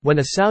When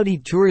a Saudi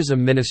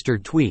tourism minister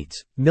tweets,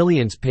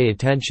 millions pay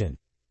attention.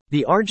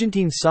 The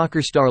Argentine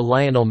soccer star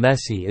Lionel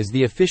Messi is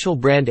the official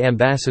brand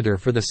ambassador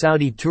for the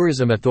Saudi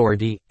Tourism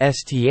Authority,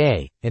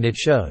 STA, and it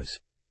shows.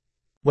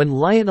 When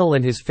Lionel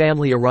and his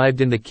family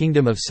arrived in the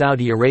Kingdom of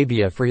Saudi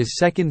Arabia for his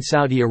second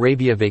Saudi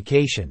Arabia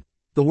vacation,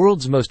 the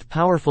world's most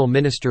powerful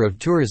minister of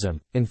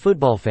tourism, and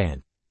football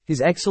fan,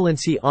 His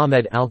Excellency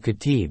Ahmed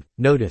Al-Khatib,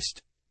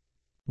 noticed.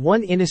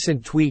 One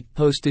innocent tweet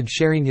posted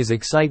sharing his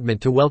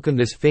excitement to welcome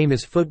this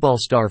famous football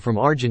star from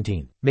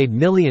Argentina, made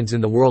millions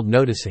in the world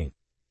noticing.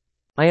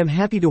 I am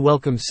happy to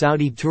welcome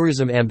Saudi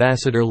Tourism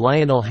Ambassador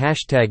Lionel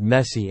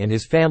 #Messi and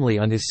his family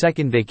on his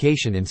second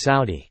vacation in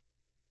Saudi.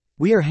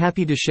 We are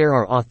happy to share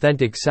our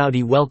authentic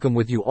Saudi welcome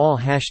with you all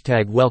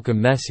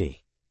 #welcome Messi.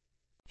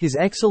 His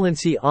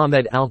Excellency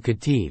Ahmed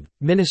Al-Khatib,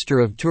 Minister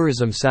of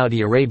Tourism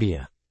Saudi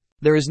Arabia.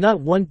 There is not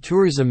one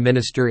tourism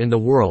minister in the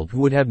world who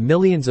would have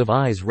millions of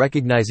eyes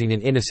recognizing an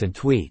innocent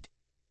tweet.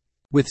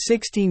 With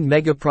 16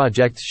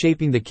 megaprojects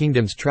shaping the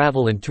kingdom's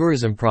travel and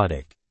tourism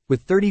product,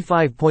 with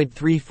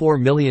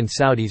 35.34 million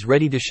Saudis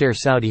ready to share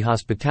Saudi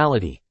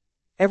hospitality,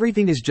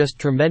 everything is just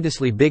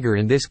tremendously bigger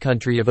in this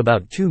country of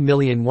about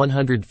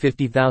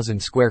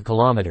 2,150,000 square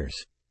kilometers.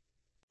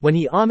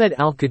 When Ahmed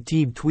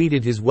Al-Khatib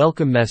tweeted his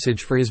welcome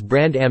message for his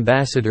brand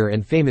ambassador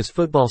and famous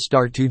football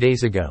star 2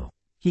 days ago,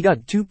 he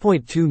got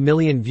 2.2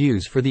 million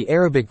views for the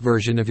Arabic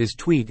version of his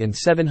tweet and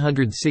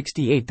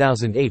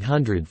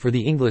 768,800 for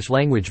the English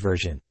language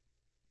version.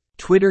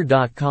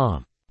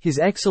 Twitter.com. His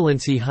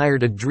Excellency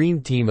hired a dream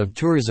team of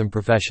tourism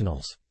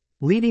professionals.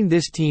 Leading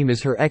this team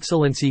is Her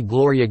Excellency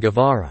Gloria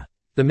Guevara,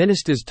 the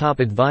minister's top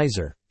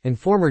advisor, and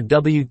former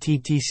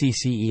WTTC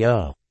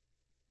CEO.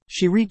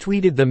 She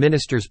retweeted the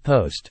minister's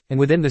post, and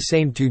within the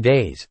same 2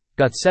 days,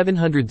 got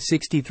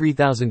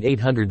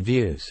 763,800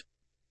 views.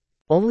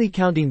 Only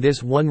counting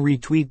this one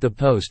retweet, the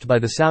post by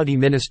the Saudi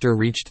minister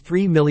reached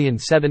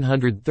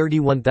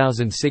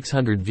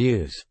 3,731,600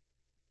 views.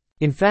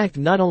 In fact,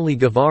 not only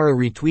Guevara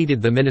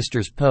retweeted the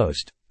minister's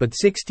post, but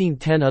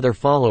 1610 other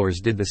followers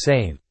did the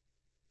same.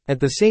 At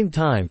the same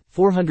time,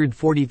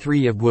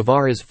 443 of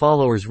Guevara's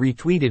followers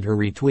retweeted her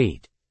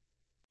retweet.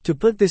 To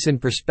put this in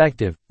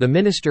perspective, the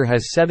minister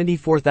has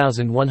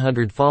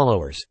 74,100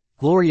 followers,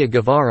 Gloria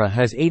Guevara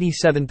has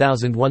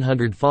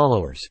 87,100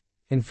 followers,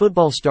 and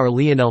football star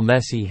Lionel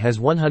Messi has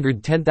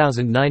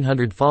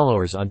 110,900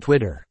 followers on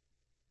Twitter.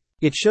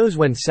 It shows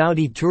when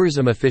Saudi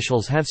tourism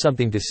officials have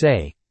something to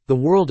say, the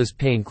world is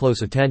paying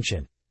close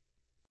attention.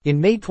 In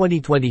May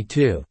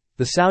 2022,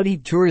 the Saudi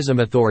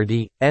Tourism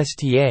Authority,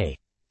 STA,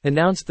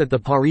 announced that the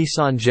Paris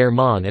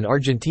Saint-Germain and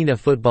Argentina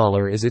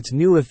footballer is its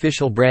new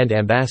official brand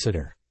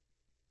ambassador.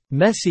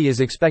 Messi is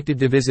expected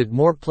to visit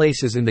more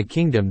places in the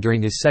kingdom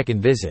during his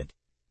second visit.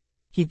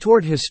 He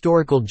toured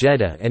historical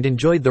Jeddah and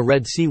enjoyed the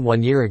Red Sea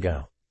 1 year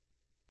ago.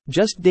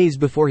 Just days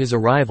before his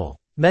arrival,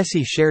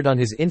 Messi shared on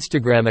his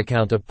Instagram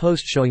account a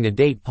post showing a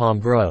date palm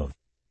grove.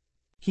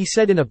 He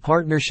said in a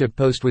partnership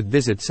post with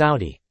Visit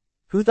Saudi,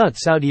 "Who thought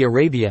Saudi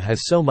Arabia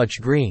has so much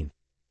green?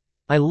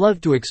 I love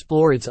to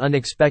explore its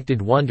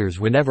unexpected wonders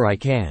whenever I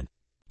can."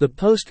 The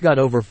post got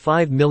over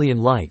 5 million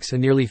likes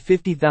and nearly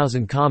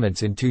 50,000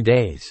 comments in 2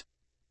 days.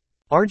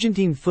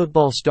 Argentine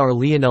football star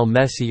Lionel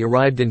Messi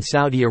arrived in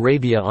Saudi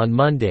Arabia on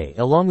Monday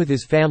along with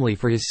his family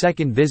for his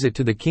second visit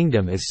to the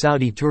kingdom as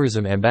Saudi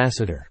tourism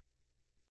ambassador.